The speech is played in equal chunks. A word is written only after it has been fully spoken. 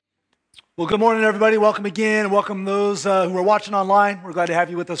Well, good morning, everybody. Welcome again. Welcome those who are watching online. We're glad to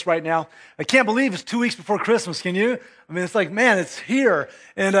have you with us right now. I can't believe it's 2 weeks before Christmas. Can you? I mean, it's like, man, it's here.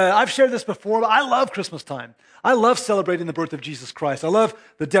 And I've shared this before, but I love Christmas time. I love celebrating the birth of Jesus Christ. I love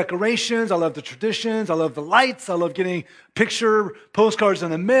the decorations. I love the traditions. I love the lights. I love getting picture postcards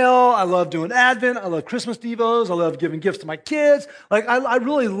in the mail. I love doing Advent. I love Christmas devos. I love giving gifts to my kids. I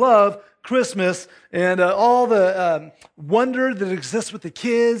really love Christmas and all the wonder that exists with the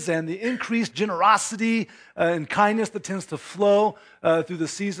kids and the increased generosity and kindness that tends to flow through the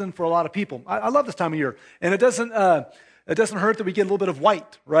season for a lot of people. I love this time of year. And it doesn't hurt that we get a little bit of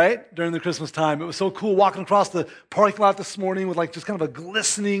white, right, during the Christmas time. It was so cool walking across the parking lot this morning with like just kind of a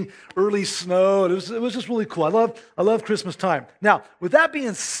glistening early snow. It was just really cool. I love Christmas time. Now, with that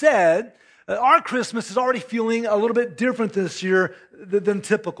being said, our Christmas is already feeling a little bit different this year than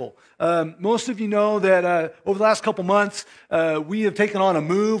typical. Most of you know that over the last couple months, we have taken on a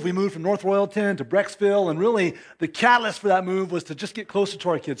move. We moved from North Royalton to Brecksville, and really the catalyst for that move was to just get closer to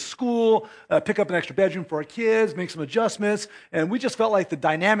our kids' school, pick up an extra bedroom for our kids, make some adjustments, and we just felt like the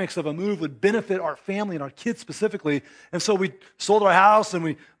dynamics of a move would benefit our family and our kids specifically. And so we sold our house and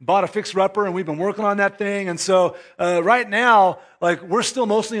we bought a fixer-upper, and we've been working on that thing. And so right now, like we're still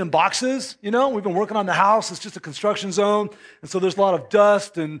mostly in boxes, you know. We've been working on the house. It's just a construction zone, and so there's a lot of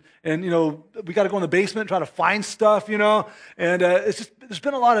dust, and you know we got to go in the basement and try to find stuff, you know. And it's just there's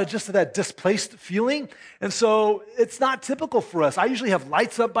been a lot of just that displaced feeling, and so it's not typical for us. I usually have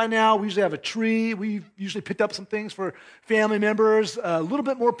lights up by now. We usually have a tree. We usually picked up some things for family members. A little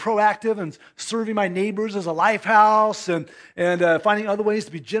bit more proactive and serving my neighbors as a life house, and finding other ways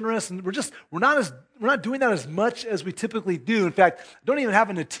to be generous. And we're not doing that as much as we typically do. In fact, I don't even have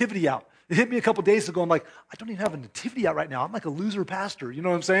a nativity out. It hit me a couple days ago. I'm like, I don't even have a nativity out right now. I'm like a loser pastor. You know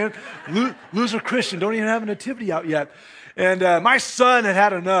what I'm saying? Loser Christian. Don't even have a nativity out yet. And my son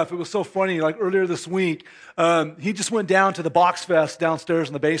had enough. It was so funny. Like earlier this week, he just went down to the Box Fest downstairs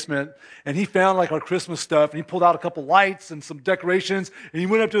in the basement, and he found like our Christmas stuff, and he pulled out a couple lights and some decorations, and he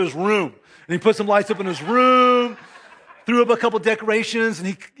went up to his room, and he put some lights up in his room, threw up a couple decorations, and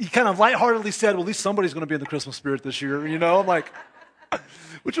he kind of lightheartedly said, well, at least somebody's going to be in the Christmas spirit this year, you know? I'm like,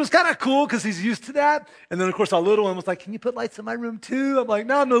 which was kind of cool because he's used to that. And then, of course, our little one was like, can you put lights in my room too? I'm like,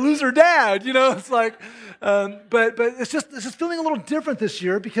 no, I'm the loser dad, you know? It's like, but it's just feeling a little different this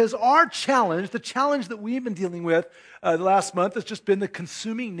year because our challenge, the challenge that we've been dealing with the last month has just been the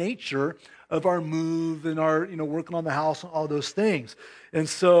consuming nature of our move and our, working on the house and all those things. And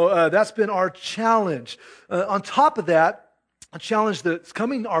so that's been our challenge. On top of that, a challenge that's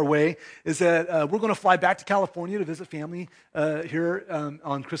coming our way is that we're going to fly back to California to visit family here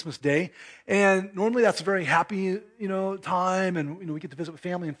on Christmas Day. And normally that's a very happy, time, and we get to visit with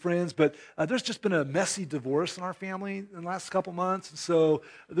family and friends. But there's just been a messy divorce in our family in the last couple months, and so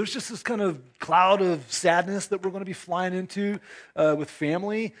there's just this kind of cloud of sadness that we're going to be flying into with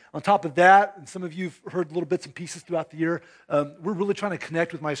family. On top of that, and some of you've heard little bits and pieces throughout the year, we're really trying to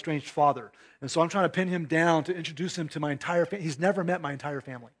connect with my estranged father. And so I'm trying to pin him down to introduce him to my entire family. He's never met my entire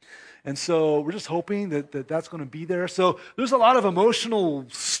family. And so we're just hoping that that's going to be there. So there's a lot of emotional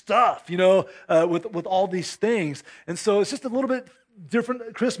stuff, with all these things. And so it's just a little bit different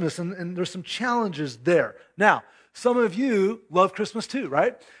at Christmas, and there's some challenges there. Now, some of you love Christmas too,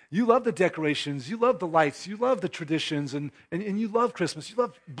 right? You love the decorations, you love the lights, you love the traditions, and you love Christmas. You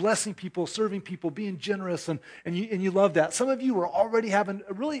love blessing people, serving people, being generous, and you love that. Some of you are already having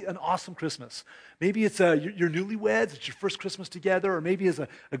really an awesome Christmas. Maybe it's your newlyweds, it's your first Christmas together, or maybe as a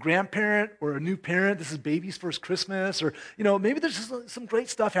grandparent or a new parent, this is baby's first Christmas, or maybe there's just some great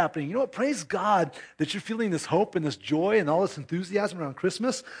stuff happening. You know what? Praise God that you're feeling this hope and this joy and all this enthusiasm around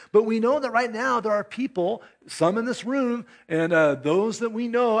Christmas. But we know that right now there are people, some in this room, and those that we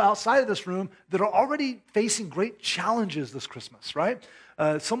know outside of this room that are already facing great challenges this Christmas, right?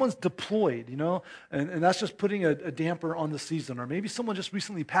 Someone's deployed, and that's just putting a damper on the season. Or maybe someone just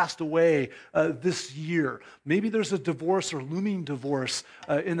recently passed away this year. Maybe there's a divorce or looming divorce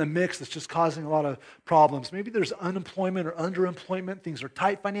in the mix that's just causing a lot of problems. Maybe there's unemployment or underemployment. Things are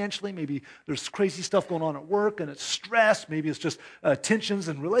tight financially. Maybe there's crazy stuff going on at work and it's stress. Maybe it's just tensions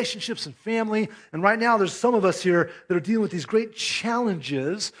in relationships and family. And right now there's some of us here that are dealing with these great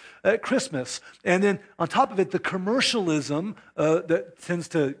challenges at Christmas. And then on top of it, the commercialism that tends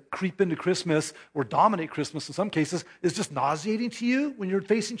to creep into Christmas or dominate Christmas in some cases is just nauseating to you when you're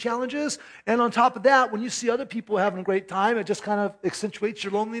facing challenges. And on top of that, when you see other people having a great time, it just kind of accentuates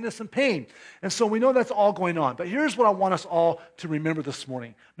your loneliness and pain. And so we know that's all going on. But here's what I want us all to remember this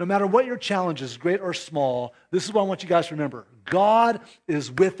morning. No matter what your challenge is, great or small, this is what I want you guys to remember. God is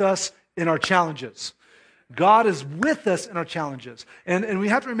with us in our challenges. God is with us in our challenges. And we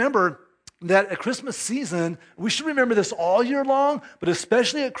have to remember that at Christmas season, we should remember this all year long, but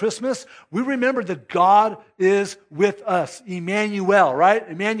especially at Christmas, we remember that God is with us. Emmanuel, right?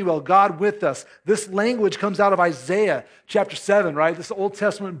 Emmanuel, God with us. This language comes out of Isaiah chapter 7, right? This Old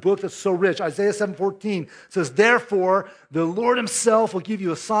Testament book that's so rich. Isaiah 7:14 says, therefore, the Lord himself will give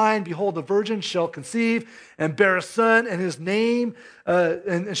you a sign. Behold, the virgin shall conceive and bear a son, and his name,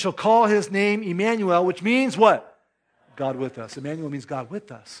 and shall call his name Emmanuel, which means what? God with us. Emmanuel means God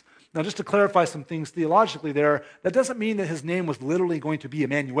with us. Now, just to clarify some things theologically there, that doesn't mean that his name was literally going to be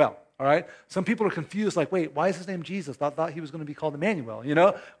Emmanuel, all right? Some people are confused, like, wait, why is his name Jesus? I thought he was going to be called Emmanuel,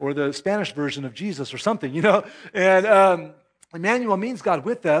 or the Spanish version of Jesus or something, And Emmanuel means God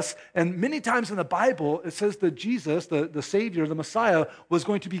with us, and many times in the Bible, it says that Jesus, the Savior, the Messiah, was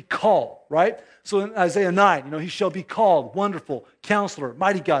going to be called, right? So in Isaiah 9, he shall be called Wonderful, Counselor,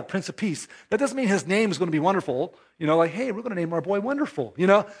 Mighty God, Prince of Peace. That doesn't mean his name is going to be wonderful, like, hey, we're going to name our boy Wonderful,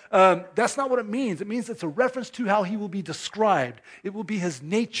 That's not what it means. It means it's a reference to how he will be described. It will be his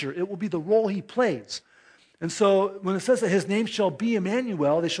nature. It will be the role he plays. And so when it says that his name shall be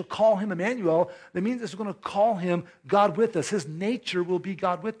Emmanuel, they shall call him Emmanuel, that means it's going to call him God with us. His nature will be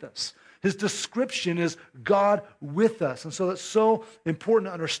God with us. His description is God with us. And so it's so important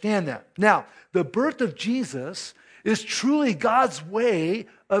to understand that. Now, the birth of Jesus is truly God's way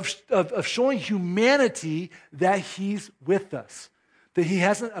of showing humanity that he's with us, that he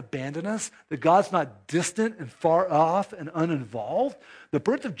hasn't abandoned us, that God's not distant and far off and uninvolved. The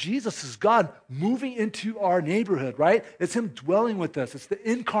birth of Jesus is God moving into our neighborhood, right? It's him dwelling with us. It's the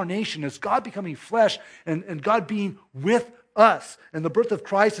incarnation. It's God becoming flesh and God being with us. And the birth of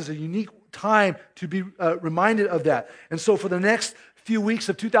Christ is a unique time to be reminded of that. And so for the next few weeks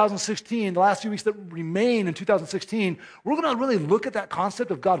of 2016, the last few weeks that remain in 2016, we're going to really look at that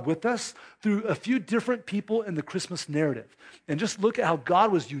concept of God with us through a few different people in the Christmas narrative. And just look at how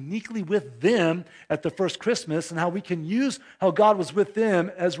God was uniquely with them at the first Christmas and how we can use how God was with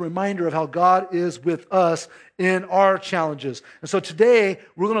them as a reminder of how God is with us in our challenges. And so today,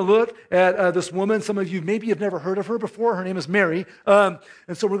 we're going to look at this woman. Some of you maybe have never heard of her before. Her name is Mary. And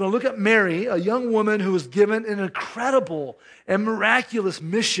so we're going to look at Mary, a young woman who was given an incredible and miraculous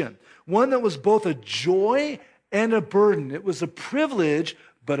mission, one that was both a joy and a burden. It was a privilege,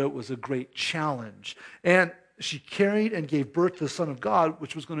 but it was a great challenge. And she carried and gave birth to the Son of God,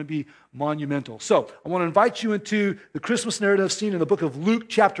 which was going to be monumental. So I want to invite you into the Christmas narrative seen in the book of Luke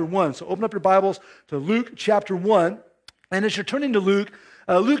chapter 1. So open up your Bibles to Luke chapter 1. And as you're turning to Luke,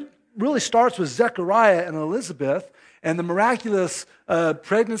 Luke really starts with Zechariah and Elizabeth and the miraculous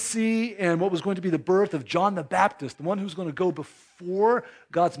pregnancy and what was going to be the birth of John the Baptist, the one who's going to go before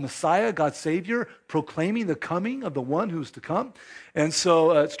God's Messiah, God's Savior, proclaiming the coming of the one who's to come. And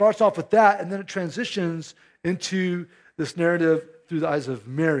so it starts off with that, and then it transitions into this narrative through the eyes of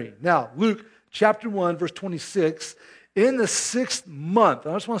Mary. Now, Luke chapter 1, verse 26, in the 6th month,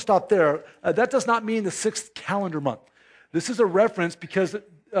 I just want to stop there. That does not mean the 6th calendar month. This is a reference because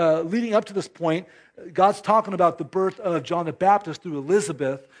leading up to this point, God's talking about the birth of John the Baptist through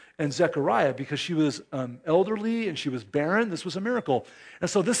Elizabeth and Zechariah because she was elderly and she was barren. This was a miracle. And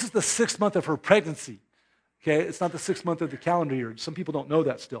so this is the 6th month of her pregnancy. Okay, it's not the 6th month of the calendar year. Some people don't know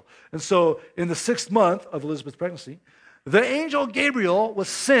that still. And so in the 6th month of Elizabeth's pregnancy, the angel Gabriel was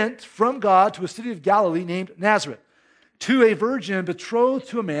sent from God to a city of Galilee named Nazareth to a virgin betrothed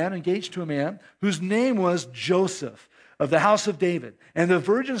to a man, engaged to a man, whose name was Joseph of the house of David. And the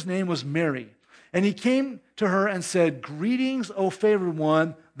virgin's name was Mary. And he came to her and said, "Greetings, O favored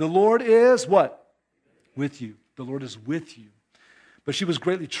one, the Lord is" what? With you. The Lord is with you. But she was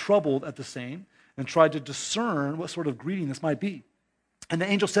greatly troubled at the saying and tried to discern what sort of greeting this might be. And the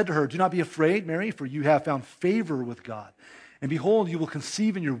angel said to her, "Do not be afraid, Mary, for you have found favor with God. And behold, you will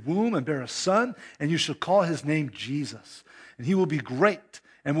conceive in your womb and bear a son, and you shall call his name Jesus. And he will be great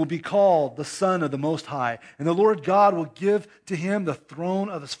and will be called the Son of the Most High. And the Lord God will give to him the throne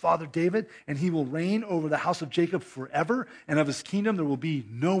of his father David, and he will reign over the house of Jacob forever, and of his kingdom there will be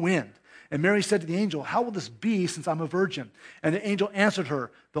no end." And Mary said to the angel, "How will this be since I'm a virgin?" And the angel answered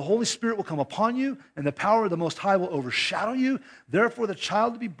her, "The Holy Spirit will come upon you, and the power of the Most High will overshadow you. Therefore the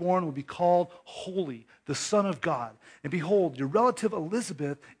child to be born will be called Holy, the Son of God. And behold, your relative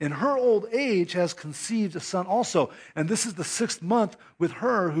Elizabeth, in her old age, has conceived a son also. And this is the 6th month with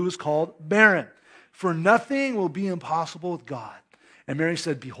her who is called barren. For nothing will be impossible with God." And Mary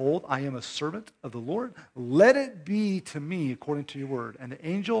said, "Behold, I am a servant of the Lord. Let it be to me according to your word." And the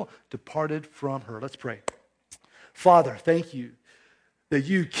angel departed from her. Let's pray. Father, thank you that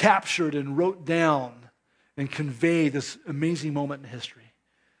you captured and wrote down and conveyed this amazing moment in history.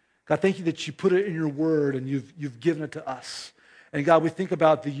 God, thank you that you put it in your word and you've given it to us. And God, we think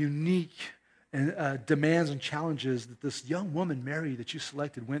about the unique and demands and challenges that this young woman, Mary, that you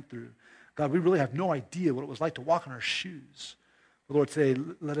selected went through. God, we really have no idea what it was like to walk in her shoes. But Lord, today,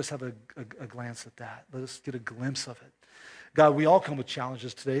 let us have a glance at that. Let us get a glimpse of it. God, we all come with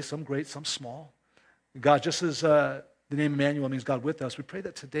challenges today, some great, some small. God, just as the name Emmanuel means God with us, we pray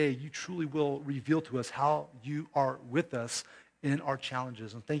that today you truly will reveal to us how you are with us in our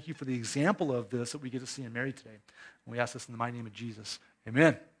challenges. And thank you for the example of this that we get to see in Mary today. And we ask this in the mighty name of Jesus.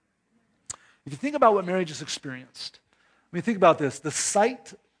 Amen. If you think about what Mary just experienced, I mean, think about this. The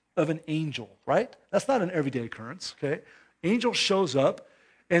sight of an angel, right? That's not an everyday occurrence, okay? Angel shows up,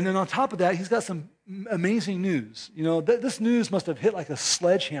 and then on top of that, he's got some amazing news. You know, this news must have hit like a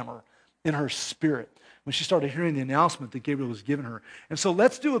sledgehammer in her spirit when she started hearing the announcement that Gabriel was giving her. And so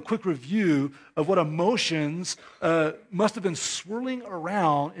let's do a quick review of what emotions must have been swirling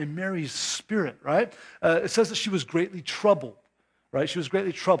around in Mary's spirit, right? It says that she was greatly troubled, right? She was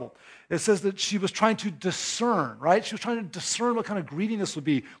greatly troubled. It says that she was trying to discern, right? She was trying to discern what kind of greeting this would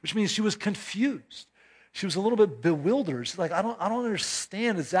be, which means she was confused. She was a little bit bewildered. She's like, I don't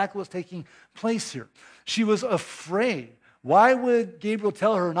understand exactly what's taking place here. She was afraid. Why would Gabriel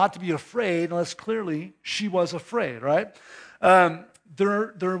tell her not to be afraid unless clearly she was afraid, right?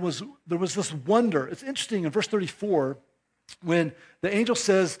 There was this wonder. It's interesting in verse 34 when the angel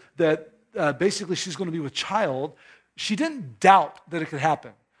says that basically she's going to be with child, she didn't doubt that it could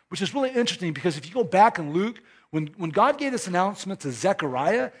happen, which is really interesting because if you go back in Luke, when God gave this announcement to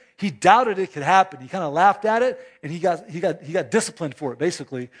Zechariah, he doubted it could happen. He kind of laughed at it, and he got disciplined for it,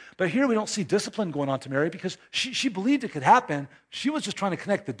 basically. But here we don't see discipline going on to Mary because she believed it could happen. She was just trying to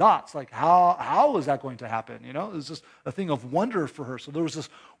connect the dots. Like, how is that going to happen? You know, it was just a thing of wonder for her. So there was this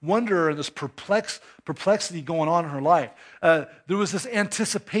wonder and this perplexity going on in her life. There was this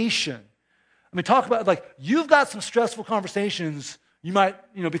anticipation. I mean, talk about, like, you've got some stressful conversations you might,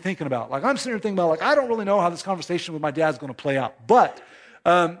 be thinking about. Like, I'm sitting here thinking about, like, I don't really know how this conversation with my dad is going to play out. But,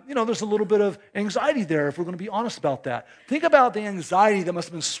 there's a little bit of anxiety there if we're going to be honest about that. Think about the anxiety that must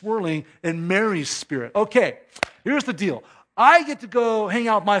have been swirling in Mary's spirit. Okay, here's the deal. I get to go hang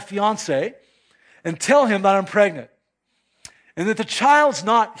out with my fiance and tell him that I'm pregnant and that the child's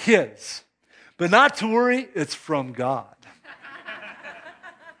not his. But not to worry, it's from God.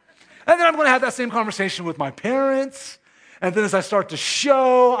 And then I'm going to have that same conversation with my parents. And then as I start to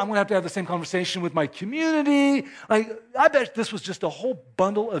show, I'm going to have the same conversation with my community. Like, I bet this was just a whole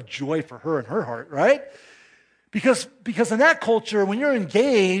bundle of joy for her in her heart, right? Because in that culture, when you're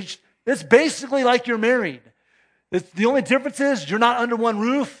engaged, it's basically like you're married. The only difference is you're not under one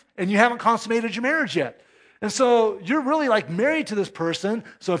roof and you haven't consummated your marriage yet. And so you're really like married to this person.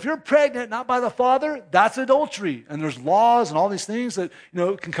 So if you're pregnant, not by the father, that's adultery. And there's laws and all these things that,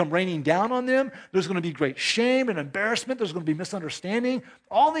 can come raining down on them. There's going to be great shame and embarrassment. There's going to be misunderstanding.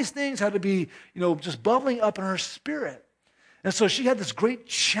 All these things had to be, just bubbling up in her spirit. And so she had this great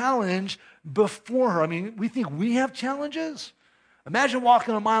challenge before her. I mean, we think we have challenges. Imagine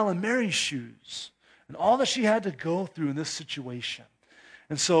walking a mile in Mary's shoes and all that she had to go through in this situation.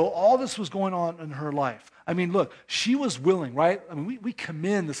 And so all this was going on in her life. I mean, look, she was willing, right? I mean, we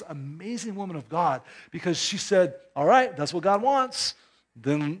commend this amazing woman of God because she said, all right, that's what God wants.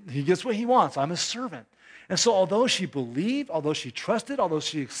 Then he gets what he wants. I'm his servant. And so although she believed, although she trusted, although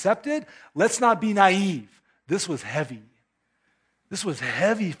she accepted, let's not be naive. This was heavy. This was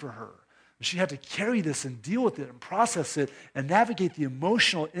heavy for her. She had to carry this and deal with it and process it and navigate the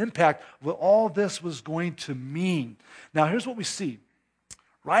emotional impact of what all this was going to mean. Now, here's what we see.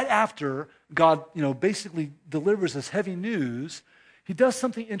 Right after God, basically delivers this heavy news, he does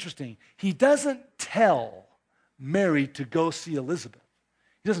something interesting. He doesn't tell Mary to go see Elizabeth.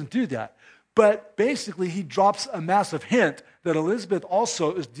 He doesn't do that. But basically, he drops a massive hint that Elizabeth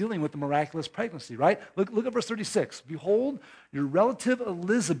also is dealing with the miraculous pregnancy, right? Look at verse 36. Behold, your relative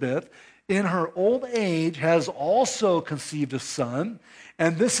Elizabeth, in her old age, has also conceived a son,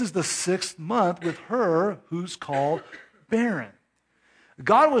 and this is the 6th month with her who's called barren.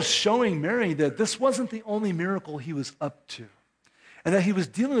 God was showing Mary that this wasn't the only miracle he was up to, and that he was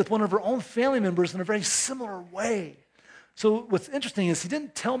dealing with one of her own family members in a very similar way. So what's interesting is he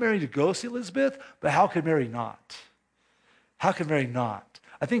didn't tell Mary to go see Elizabeth, but how could Mary not? How could Mary not?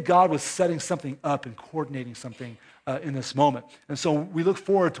 I think God was setting something up and coordinating something in this moment. And so we look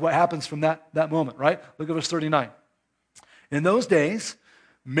forward to what happens from that moment, right? Look at verse 39. In those days,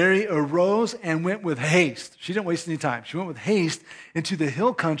 Mary arose and went with haste. She didn't waste any time. She went with haste into the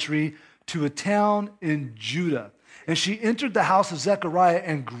hill country to a town in Judah. And she entered the house of Zechariah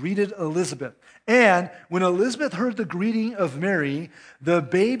and greeted Elizabeth. And when Elizabeth heard the greeting of Mary, the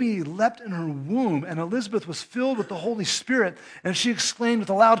baby leapt in her womb, and Elizabeth was filled with the Holy Spirit. And she exclaimed with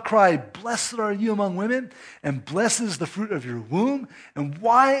a loud cry, "Blessed are you among women, and blessed is the fruit of your womb. And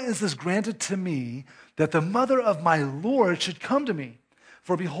why is this granted to me, that the mother of my Lord should come to me?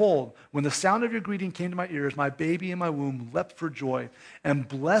 For behold, when the sound of your greeting came to my ears, my baby in my womb leapt for joy. And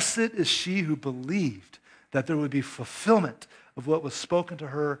blessed is she who believed that there would be fulfillment of what was spoken to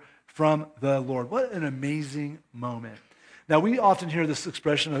her from the Lord." What an amazing moment. Now, we often hear this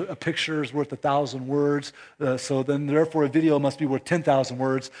expression, a picture is worth 1,000 words, so then therefore a video must be worth 10,000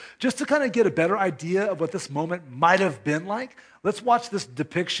 words. Just to kind of get a better idea of what this moment might have been like, let's watch this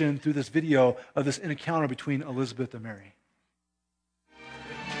depiction through this video of this encounter between Elizabeth and Mary.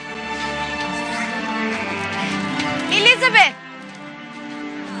 Elizabeth!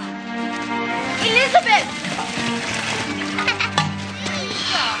 Elizabeth!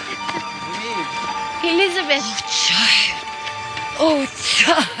 Elizabeth! Oh,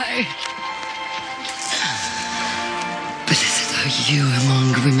 child. Blessed are you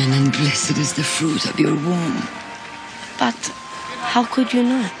among women, and blessed is the fruit of your womb. But how could you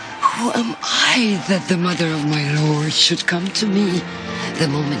know? Who am I that the mother of my Lord should come to me? The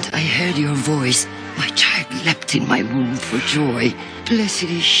moment I heard your voice, my child leapt in my womb for joy. Blessed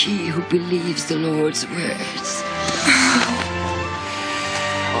is she who believes the Lord's words.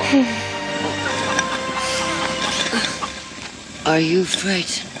 Are you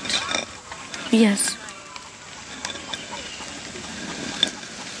frightened? Yes.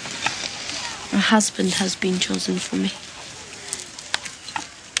 A husband has been chosen for me.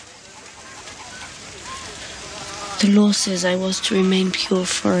 The law says I was to remain pure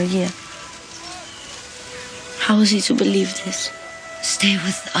for a year. How is he to believe this? Stay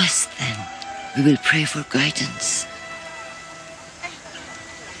with us, then. We will pray for guidance.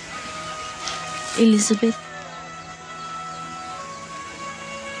 Elizabeth,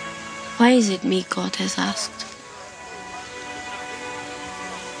 why is it me God has asked?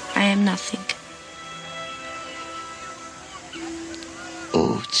 I am nothing.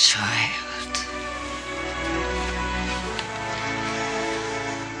 Oh, child.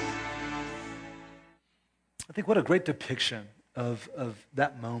 I think what a great depiction of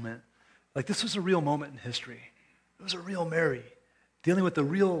that moment. Like, this was a real moment in history. It was a real Mary dealing with the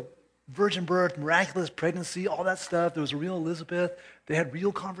real virgin birth, miraculous pregnancy, all that stuff. There was a real Elizabeth. They had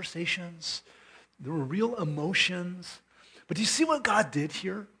real conversations. There were real emotions. But do you see what God did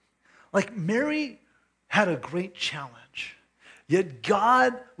here? Like, Mary had a great challenge, yet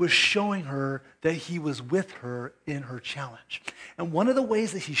God was showing her that he was with her in her challenge. And one of the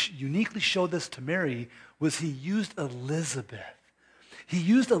ways that he uniquely showed this to Mary was he used Elizabeth. He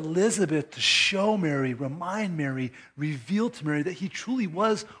used Elizabeth to show Mary, remind Mary, reveal to Mary that he truly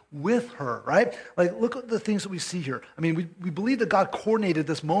was with her, right? Like, look at the things that we see here. I mean, we believe that God coordinated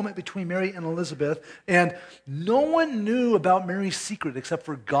this moment between Mary and Elizabeth, and no one knew about Mary's secret except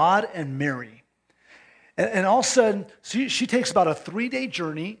for God and Mary. And all of a sudden, she takes about a 3-day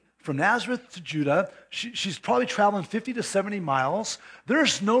journey from Nazareth to Judah. She's probably traveling 50 to 70 miles.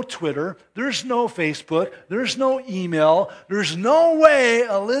 There's no Twitter. There's no Facebook. There's no email. There's no way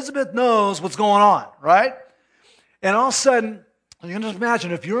Elizabeth knows what's going on, right? And all of a sudden, you can just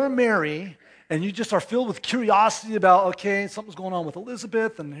imagine if you're Mary and you just are filled with curiosity about, okay, something's going on with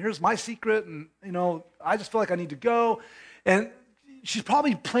Elizabeth, and here's my secret, and, I just feel like I need to go. And she's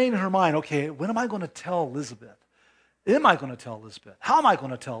probably playing in her mind, okay, when am I going to tell Elizabeth? Am I going to tell Elizabeth? How am I going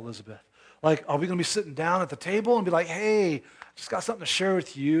to tell Elizabeth? Like, are we going to be sitting down at the table and be like, hey, I just got something to share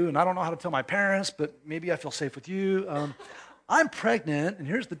with you, and I don't know how to tell my parents, but maybe I feel safe with you. I'm pregnant, and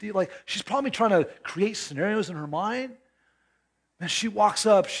here's the deal. Like, she's probably trying to create scenarios in her mind. And she walks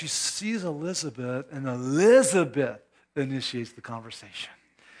up, she sees Elizabeth, and Elizabeth initiates the conversation.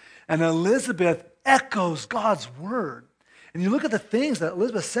 And Elizabeth echoes God's word. And you look at the things that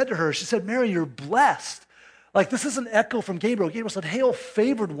Elizabeth said to her. She said, Mary, you're blessed. Like, this is an echo from Gabriel. Gabriel said, hail,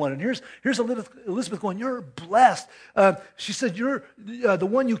 favored one. And here's Elizabeth going, you're blessed. She said, you're the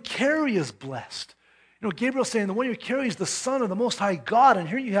one you carry is blessed. Gabriel saying, the one you carry is the Son of the Most High God. And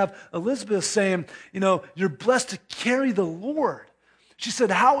here you have Elizabeth saying, you're blessed to carry the Lord. She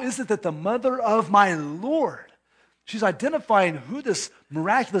said, how is it that the mother of my Lord? She's identifying who this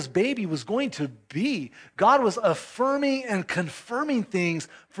miraculous baby was going to be. God was affirming and confirming things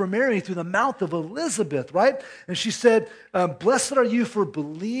for Mary through the mouth of Elizabeth, right? And she said, blessed are you for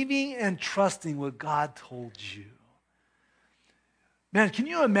believing and trusting what God told you. Man, can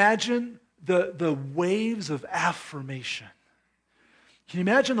you imagine the waves of affirmation? Can you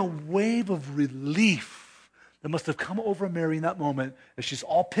imagine the wave of relief that must have come over Mary in that moment as she's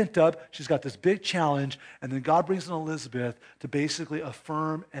all pent up, she's got this big challenge, and then God brings in Elizabeth to basically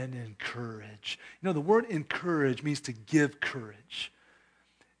affirm and encourage. You know, the word encourage means to give courage.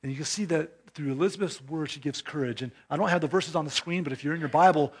 And you can see that through Elizabeth's words, she gives courage. And I don't have the verses on the screen, but if you're in your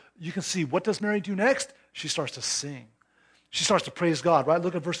Bible, you can see what does Mary do next? She starts to sing. She starts to praise God, right?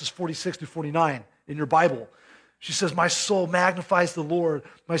 Look at verses 46 through 49 in your Bible. She says, my soul magnifies the Lord.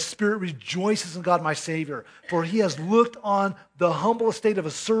 My spirit rejoices in God, my Savior. For he has looked on the humble estate of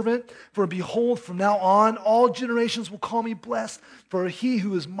a servant. For behold, from now on, all generations will call me blessed. For he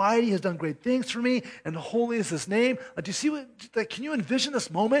who is mighty has done great things for me, and holy is his name. Do you see can you envision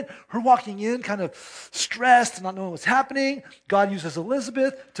this moment? Her walking in kind of stressed and not knowing what's happening. God uses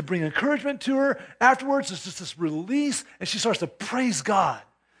Elizabeth to bring encouragement to her. Afterwards, there's just this release, and she starts to praise God.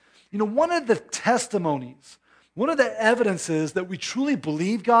 You know, one of the testimonies, one of the evidences that we truly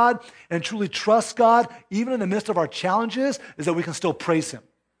believe God and truly trust God, even in the midst of our challenges, is that we can still praise him.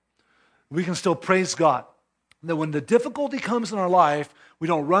 We can still praise God. That when the difficulty comes in our life, we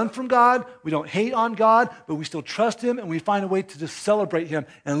don't run from God, we don't hate on God, but we still trust him, and we find a way to just celebrate him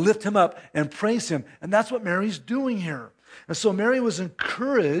and lift him up and praise him. And that's what Mary's doing here. And so Mary was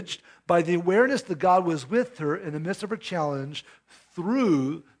encouraged by the awareness that God was with her in the midst of her challenge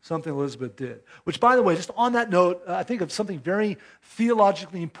through something Elizabeth did. Which, by the way, just on that note, I think of something very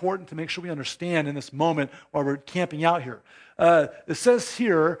theologically important to make sure we understand in this moment while we're camping out here. It says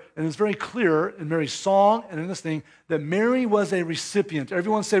here, and it's very clear in Mary's song and in this thing, that Mary was a recipient.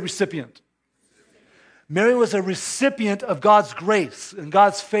 Everyone say recipient. Mary was a recipient of God's grace and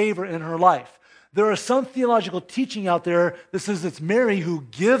God's favor in her life. There are some theological teaching out there that says it's Mary who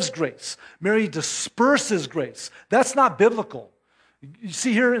gives grace. Mary disperses grace. That's not biblical. You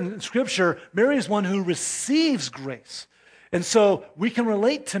see here in Scripture, Mary is one who receives grace. And so we can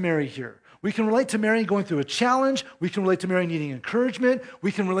relate to Mary here. We can relate to Mary going through a challenge. We can relate to Mary needing encouragement.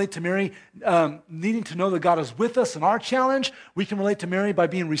 We can relate to Mary needing to know that God is with us in our challenge. We can relate to Mary by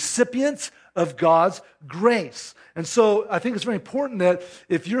being recipients of God's grace. And so I think it's very important that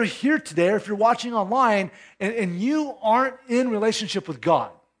if you're here today or if you're watching online and you aren't in relationship with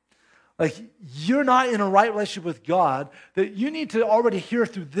God, like you're not in a right relationship with God, that you need to already hear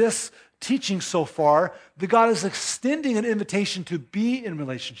through this teaching so far that God is extending an invitation to be in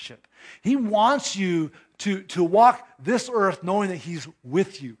relationship. He wants you to walk this earth knowing that he's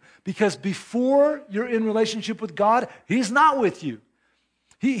with you. Because before you're in relationship with God, he's not with you.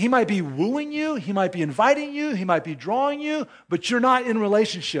 He might be wooing you, he might be inviting you, he might be drawing you, but you're not in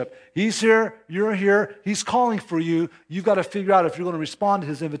relationship. He's here, you're here, he's calling for you. You've got to figure out if you're going to respond to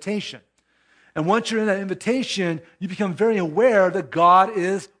his invitation. And once you're in that invitation, you become very aware that God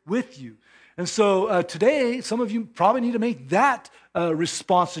is with you. And so today, some of you probably need to make that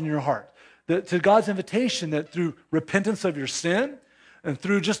response in your heart to God's invitation, that through repentance of your sin and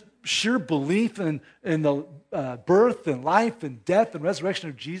through just sheer belief in the birth and life and death and resurrection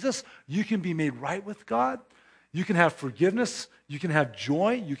of Jesus, you can be made right with God. You can have forgiveness. You can have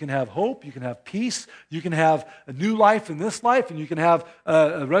joy. You can have hope. You can have peace. You can have a new life in this life, and you can have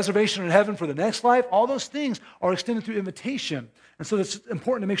a reservation in heaven for the next life. All those things are extended through invitation. And so it's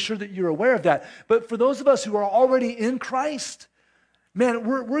important to make sure that you're aware of that. But for those of us who are already in Christ, man,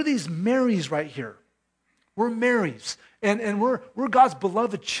 we're these Marys right here. We're Marys, and we're God's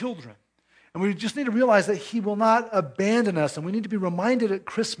beloved children. And we just need to realize that he will not abandon us. And we need to be reminded at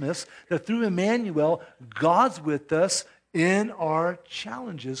Christmas that through Emmanuel, God's with us in our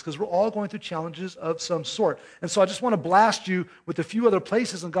challenges, because we're all going through challenges of some sort. And so I just want to blast you with a few other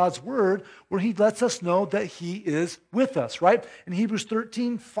places in God's word where he lets us know that he is with us, right? In Hebrews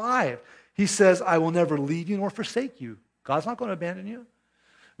 13:5, he says, I will never leave you nor forsake you. God's not going to abandon you.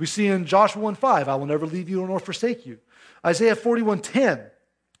 We see in Joshua 1:5, I will never leave you nor forsake you. Isaiah 41:10,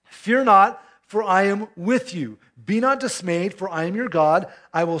 fear not, for I am with you. Be not dismayed, for I am your God.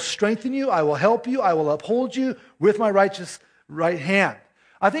 I will strengthen you. I will help you. I will uphold you with my righteous right hand.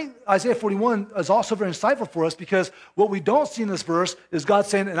 I think Isaiah 41 is also very insightful for us, because what we don't see in this verse is God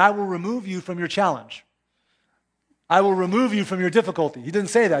saying, and I will remove you from your challenge. I will remove you from your difficulty. He didn't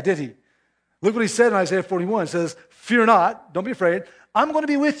say that, did he? Look what he said in Isaiah 41. It says, fear not, don't be afraid. I'm going to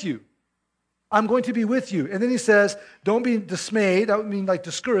be with you. I'm going to be with you. And then he says, don't be dismayed. That would mean like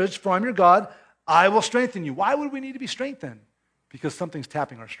discouraged, for I'm your God. I will strengthen you. Why would we need to be strengthened? Because something's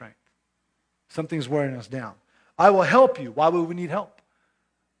tapping our strength. Something's wearing us down. I will help you. Why would we need help?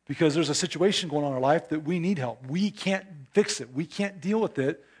 Because there's a situation going on in our life that we need help. We can't fix it. We can't deal with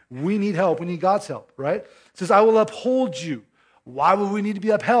it. We need help. We need God's help, right? It says, I will uphold you. Why would we need to be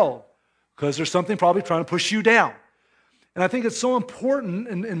upheld? Because there's something probably trying to push you down. And I think it's so important,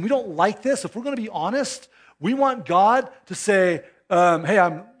 and we don't like this. If we're going to be honest, we want God to say,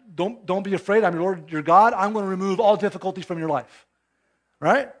 hey, don't be afraid. I'm your Lord, your God. I'm going to remove all difficulties from your life.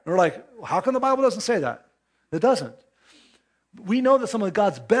 Right? And we're like, how come the Bible doesn't say that? It doesn't. We know that some of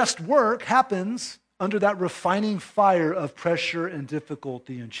God's best work happens under that refining fire of pressure and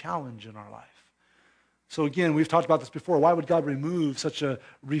difficulty and challenge in our life. So again, we've talked about this before. Why would God remove such a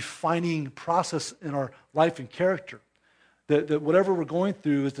refining process in our life and character? That whatever we're going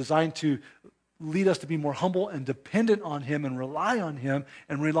through is designed to lead us to be more humble and dependent on him and rely on him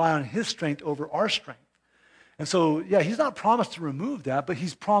and rely on his strength over our strength. And so, yeah, he's not promised to remove that, but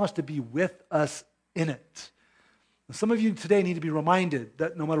he's promised to be with us in it. And some of you today need to be reminded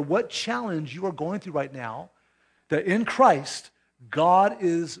that no matter what challenge you are going through right now, that in Christ, God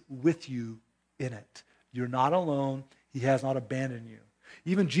is with you in it. You're not alone. He has not abandoned you.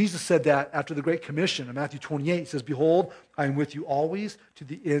 Even Jesus said that after the Great Commission in Matthew 28. He says, behold, I am with you always to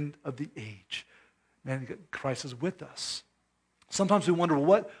the end of the age. Man, Christ is with us. Sometimes we wonder,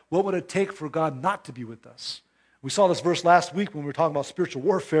 what would it take for God not to be with us? We saw this verse last week when we were talking about spiritual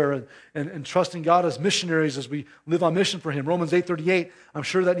warfare and trusting God as missionaries as we live on mission for him. Romans 8:38, I'm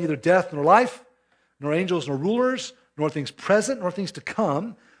sure that neither death nor life, nor angels nor rulers, nor things present nor things to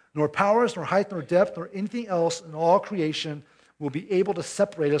come, nor powers, nor height, nor depth, nor anything else in all creation will be able to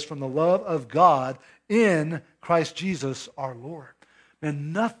separate us from the love of God in Christ Jesus our Lord.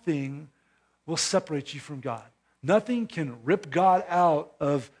 Man, nothing will separate you from God. Nothing can rip God out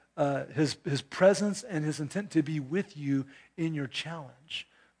of his presence and his intent to be with you in your challenge.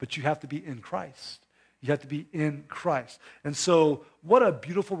 But you have to be in Christ. You have to be in Christ. And so what a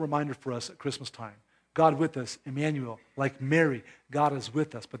beautiful reminder for us at Christmas time. God with us, Emmanuel, like Mary, God is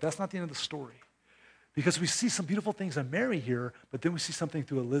with us. But that's not the end of the story. Because we see some beautiful things in Mary here, but then we see something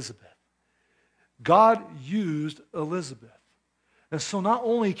through Elizabeth. God used Elizabeth. And so not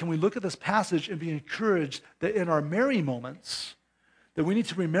only can we look at this passage and be encouraged that in our Mary moments, that we need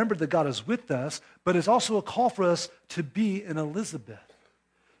to remember that God is with us, but it's also a call for us to be an Elizabeth.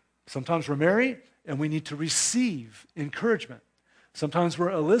 Sometimes we're Mary and we need to receive encouragement. Sometimes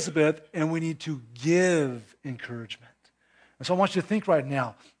we're Elizabeth and we need to give encouragement. And so I want you to think right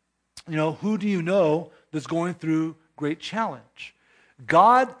now, who do you know that's going through great challenge?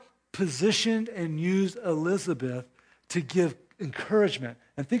 God positioned and used Elizabeth to give encouragement.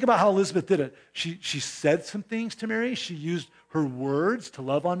 And think about how Elizabeth did it. She said some things to Mary. She used her words to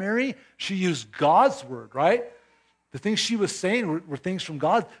love on Mary. She used God's word, right? The things she was saying were things from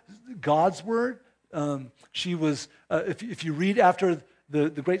God's word. She was, if you read after the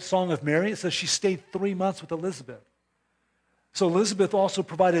great Song of Mary, it says she stayed 3 months with Elizabeth. So Elizabeth also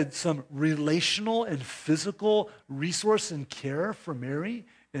provided some relational and physical resource and care for Mary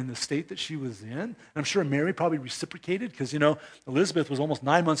in the state that she was in. And I'm sure Mary probably reciprocated because, Elizabeth was almost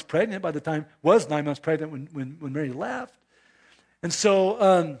 9 months pregnant was 9 months pregnant when Mary left. And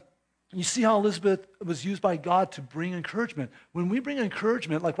so you see how Elizabeth was used by God to bring encouragement. When we bring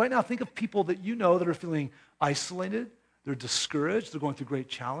encouragement, like right now, think of people that you know that are feeling isolated, they're discouraged, they're going through great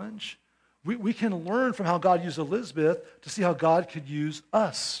challenge. We can learn from how God used Elizabeth to see how God could use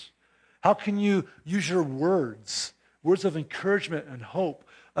us. How can you use your words of encouragement and hope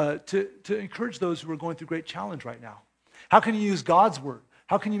to encourage those who are going through great challenge right now? How can you use God's word?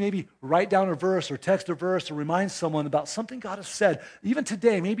 How can you maybe write down a verse or text a verse or remind someone about something God has said? Even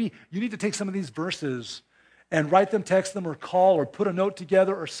today, maybe you need to take some of these verses and write them, text them, or call, or put a note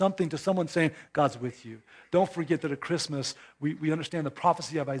together or something to someone saying, God's with you. Don't forget that at Christmas, we understand the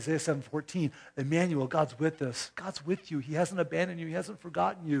prophecy of Isaiah 7:14. Emmanuel, God's with us. God's with you. He hasn't abandoned you. He hasn't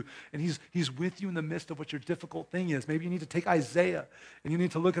forgotten you. And he's with you in the midst of what your difficult thing is. Maybe you need to take Isaiah, and you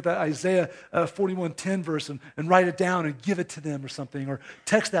need to look at that Isaiah 41:10 verse and write it down and give it to them or something, or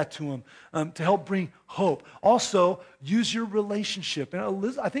text that to them to help bring hope. Also, use your relationship.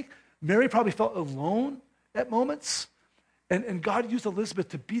 And I think Mary probably felt alone at moments. And God used Elizabeth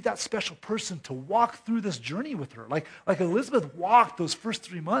to be that special person to walk through this journey with her. Like Elizabeth walked those first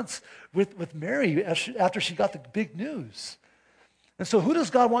 3 months with Mary after she got the big news. And so who does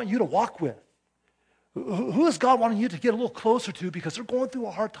God want you to walk with? Who is God wanting you to get a little closer to because they're going through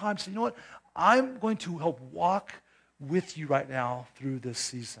a hard time? So you know what? I'm going to help walk with you right now through this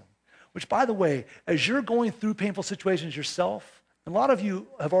season. Which, by the way, as you're going through painful situations yourself, and a lot of you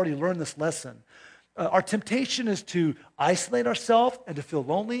have already learned this lesson, our temptation is to isolate ourselves and to feel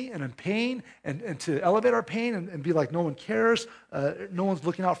lonely and in pain and to elevate our pain and be like, no one cares, no one's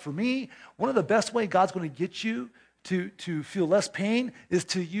looking out for me. One of the best ways God's going to get you to feel less pain is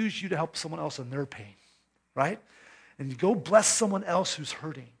to use you to help someone else in their pain, right? And you go bless someone else who's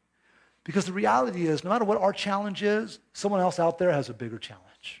hurting. Because the reality is, no matter what our challenge is, someone else out there has a bigger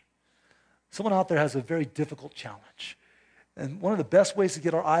challenge. Someone out there has a very difficult challenge. And one of the best ways to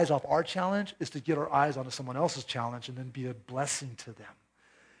get our eyes off our challenge is to get our eyes onto someone else's challenge and then be a blessing to them.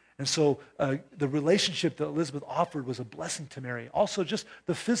 And so the relationship that Elizabeth offered was a blessing to Mary. Also, just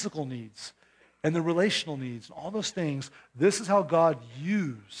the physical needs and the relational needs, and all those things. This is how God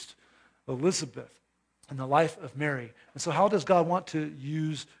used Elizabeth in the life of Mary. And so how does God want to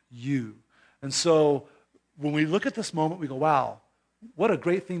use you? And so when we look at this moment, we go, wow, what a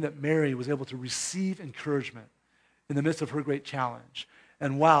great thing that Mary was able to receive encouragement in the midst of her great challenge.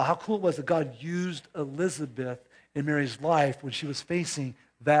 And wow, how cool it was that God used Elizabeth in Mary's life when she was facing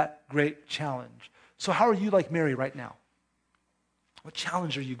that great challenge. So how are you like Mary right now? What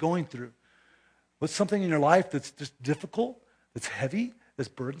challenge are you going through? What's something in your life that's just difficult, that's heavy, that's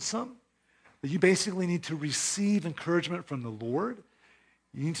burdensome, that you basically need to receive encouragement from the Lord?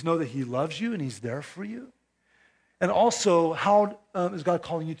 You need to know that he loves you and he's there for you. And also, how is God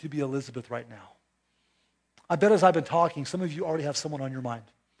calling you to be Elizabeth right now? I bet as I've been talking, some of you already have someone on your mind.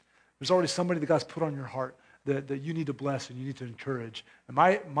 There's already somebody that God's put on your heart that you need to bless and you need to encourage. And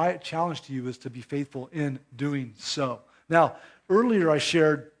my challenge to you is to be faithful in doing so. Now, earlier I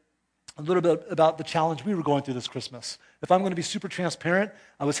shared a little bit about the challenge we were going through this Christmas. If I'm going to be super transparent,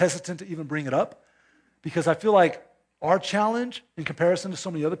 I was hesitant to even bring it up because I feel like our challenge in comparison to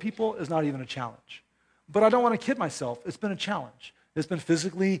so many other people is not even a challenge. But I don't want to kid myself. It's been a challenge. It's been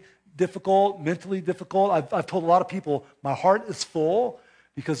physically difficult, mentally difficult. I've told a lot of people my heart is full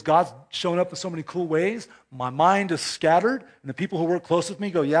because God's shown up in so many cool ways. My mind is scattered, and the people who work close with me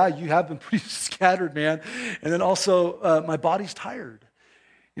go, yeah, you have been pretty scattered, man. And then also my body's tired.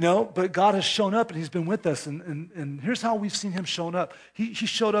 But God has shown up and he's been with us. And here's how we've seen him shown up. He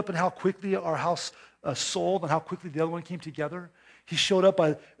showed up in how quickly our house sold and how quickly the other one came together. He showed up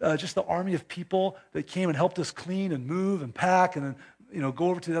by just the army of people that came and helped us clean and move and pack and then go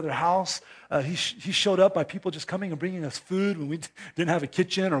over to the other house. He showed up by people just coming and bringing us food when we didn't have a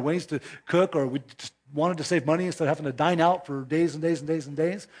kitchen or ways to cook, or we just wanted to save money instead of having to dine out for days and days and days and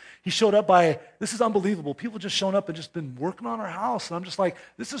days. He showed up by, this is unbelievable, people just shown up and just been working on our house. And I'm just like,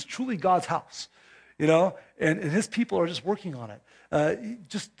 this is truly God's house, and his people are just working on it.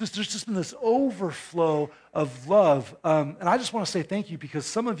 There's just been this overflow of love. And I just want to say thank you because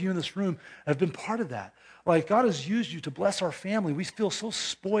some of you in this room have been part of that. Like, God has used you to bless our family. We feel so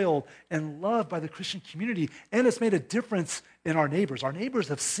spoiled and loved by the Christian community, and it's made a difference in our neighbors. Our neighbors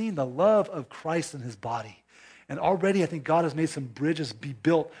have seen the love of Christ in his body. And already I think God has made some bridges be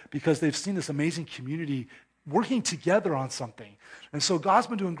built because they've seen this amazing community working together on something. And so God's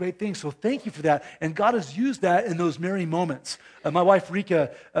been doing great things, so thank you for that. And God has used that in those Mary moments. My wife,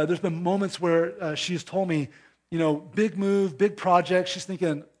 Rika, there's been moments where she's told me, big move, big project. She's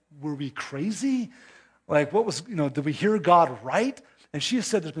thinking, were we crazy? Like, what was, did we hear God right? And she has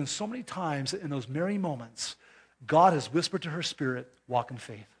said there's been so many times in those Mary moments, God has whispered to her spirit, walk in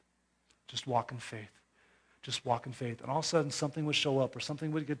faith. Just walk in faith. Just walk in faith. And all of a sudden, something would show up or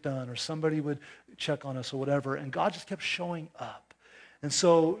something would get done or somebody would check on us or whatever. And God just kept showing up. And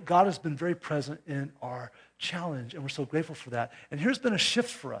so God has been very present in our challenge, and we're so grateful for that. And here's been a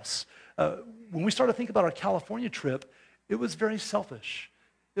shift for us. When we started thinking about our California trip, it was very selfish.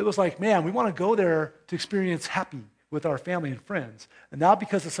 It was like, man, we want to go there to experience happy with our family and friends. And now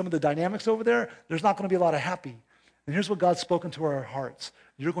because of some of the dynamics over there, there's not going to be a lot of happy. And here's what God's spoken to our hearts.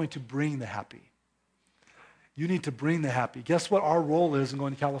 You're going to bring the happy. You need to bring the happy. Guess what our role is in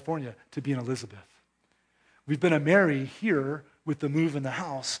going to California? To be an Elizabeth. We've been a Mary here with the move in the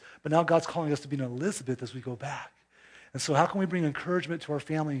house, but now God's calling us to be an Elizabeth as we go back. And so how can we bring encouragement to our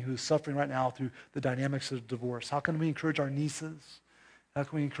family who's suffering right now through the dynamics of divorce? How can we encourage our nieces? How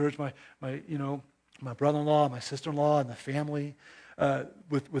can we encourage my brother-in-law, my sister-in-law, and the family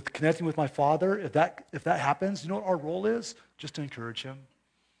with connecting with my father? If that happens, you know what our role is? Just to encourage him.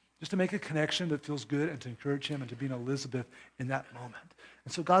 Just to make a connection that feels good and to encourage him and to be an Elizabeth in that moment.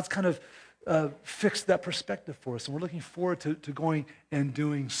 And so God's kind of fixed that perspective for us, and we're looking forward to going and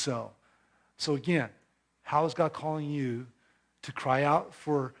doing so. So again, how is God calling you to cry out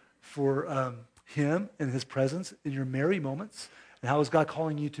for him and his presence in your Mary moments? And how is God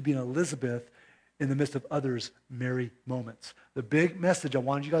calling you to be an Elizabeth in the midst of others' Mary moments? The big message I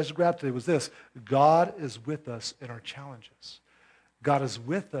wanted you guys to grab today was this: God is with us in our challenges. God is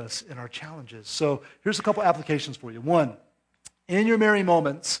with us in our challenges. So here's a couple applications for you. One, in your Mary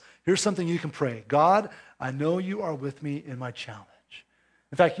moments, here's something you can pray. God, I know you are with me in my challenge.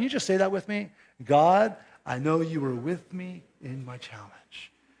 In fact, can you just say that with me? God, I know you are with me in my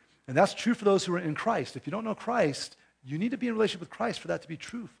challenge. And that's true for those who are in Christ. If you don't know Christ, you need to be in relationship with Christ for that to be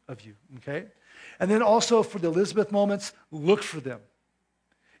true of you, okay? And then also for the Elizabeth moments, look for them.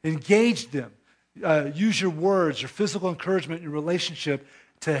 Engage them. Use your words, your physical encouragement, your relationship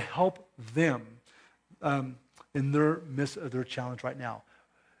to help them in their midst of their challenge right now.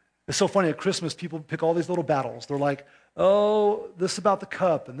 It's so funny, at Christmas, people pick all these little battles. They're like, oh, this about the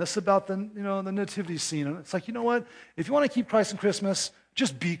cup, and this about the nativity scene. And it's like, you know what? If you want to keep Christ in Christmas,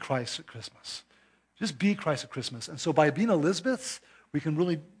 just be Christ at Christmas. Just be Christ at Christmas. And so by being Elizabeths, we can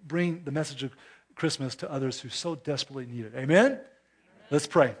really bring the message of Christmas to others who so desperately need it. Amen? Let's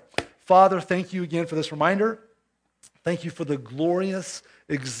pray. Father, thank you again for this reminder. Thank you for the glorious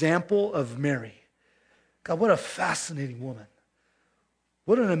example of Mary. God, what a fascinating woman.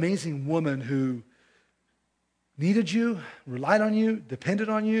 What an amazing woman who needed you, relied on you, depended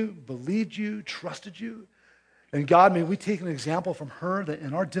on you, believed you, trusted you. And God, may we take an example from her that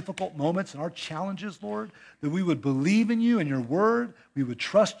in our difficult moments and our challenges, Lord, that we would believe in you and your word, we would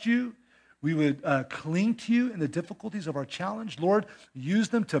trust you, we would cling to you in the difficulties of our challenge. Lord, use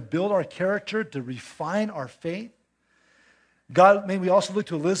them to build our character, to refine our faith. God, may we also look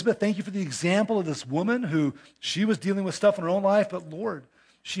to Elizabeth. Thank you for the example of this woman who she was dealing with stuff in her own life, but Lord,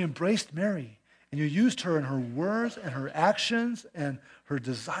 she embraced Mary, and you used her in her words and her actions and her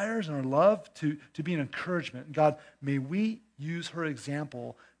desires and her love to be an encouragement. And God, may we use her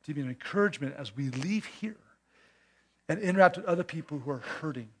example to be an encouragement as we leave here and interact with other people who are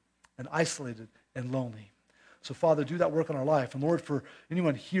hurting and isolated and lonely. So, Father, do that work in our life. And Lord, for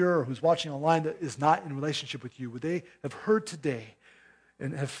anyone here or who's watching online that is not in relationship with you, would they have heard today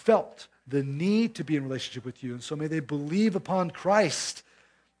and have felt the need to be in relationship with you? And so may they believe upon Christ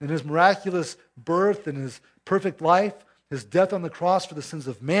and his miraculous birth and his perfect life, his death on the cross for the sins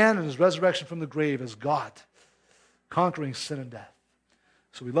of man, and his resurrection from the grave as God, conquering sin and death.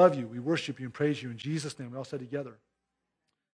 So we love you, we worship you, and praise you in Jesus' name. We all said together.